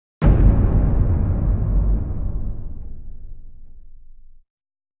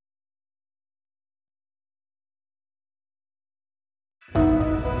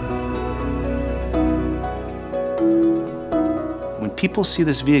people see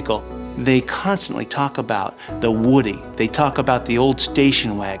this vehicle, they constantly talk about the Woody. They talk about the old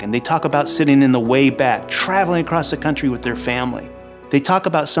station wagon. They talk about sitting in the way back, traveling across the country with their family. They talk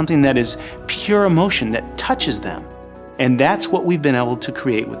about something that is pure emotion that touches them. And that's what we've been able to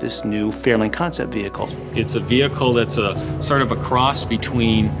create with this new Fairlane concept vehicle. It's a vehicle that's a sort of a cross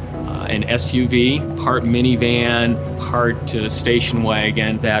between an SUV, part minivan, part station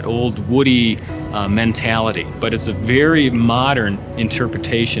wagon, that old Woody mentality. But it's a very modern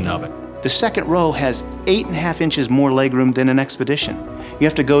interpretation of it. The second row has 8.5 inches more legroom than an Expedition. You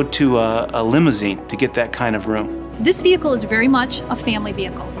have to go to a limousine to get that kind of room. This vehicle is very much a family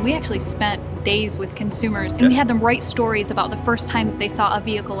vehicle. We actually spent days with consumers and we had them write stories about the first time that they saw a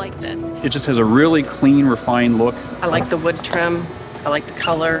vehicle like this. It just has a really clean, refined look. I like the wood trim. I like the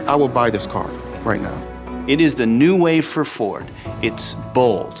color. I will buy this car right now. It is the new wave for Ford. It's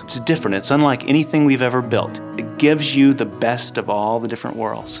bold, it's different, it's unlike anything we've ever built. It gives you the best of all the different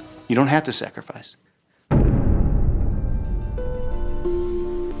worlds. You don't have to sacrifice.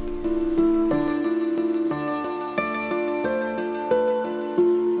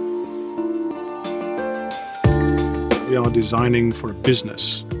 We are designing for a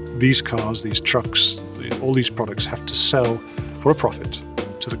business. These cars, these trucks, all these products have to sell for a profit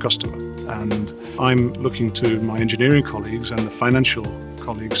to the customer. And I'm looking to my engineering colleagues and the financial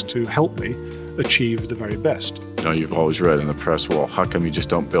colleagues to help me achieve the very best. You know, you've always read in the press, well, how come you just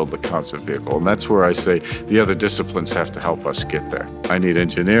don't build the concept vehicle? And that's where I say the other disciplines have to help us get there. I need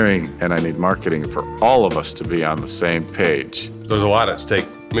engineering and I need marketing for all of us to be on the same page. There's a lot at stake,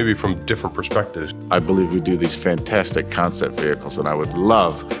 maybe from different perspectives. I believe we do these fantastic concept vehicles, and I would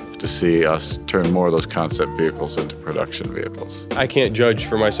love to see us turn more of those concept vehicles into production vehicles. I can't judge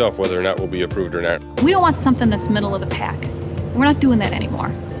for myself whether or not we'll be approved or not. We don't want something that's middle of the pack. We're not doing that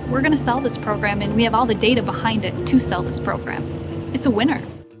anymore. We're going to sell this program, and we have all the data behind it to sell this program. It's a winner.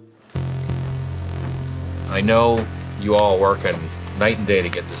 I know you all are working night and day to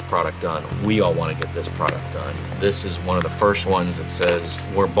get this product done. We all want to get this product done. This is one of the first ones that says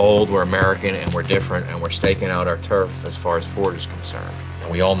we're bold, we're American, and we're different, and we're staking out our turf as far as Ford is concerned.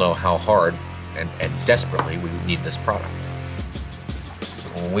 And we all know how hard and desperately we need this product.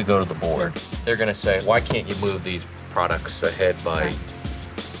 When we go to the board, they're going to say, why can't you move these products ahead by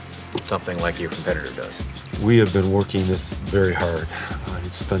something like your competitor does? We have been working this very hard,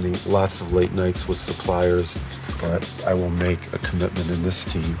 spending lots of late nights with suppliers, but I will make a commitment in this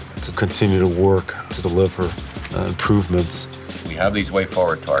team to continue to work to deliver improvements. We have these way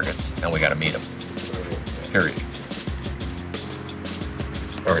forward targets, and we got to meet them, period.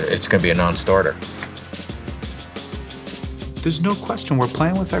 Or it's going to be a non-starter. There's no question we're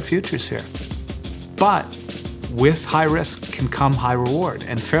playing with our futures here. But with high risk can come high reward.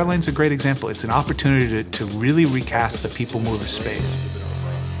 And Fairlane's a great example. It's an opportunity to really recast the people mover space.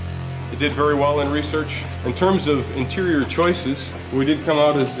 It did very well in research. In terms of interior choices, we did come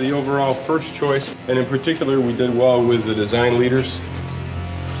out as the overall first choice. And in particular, we did well with the design leaders.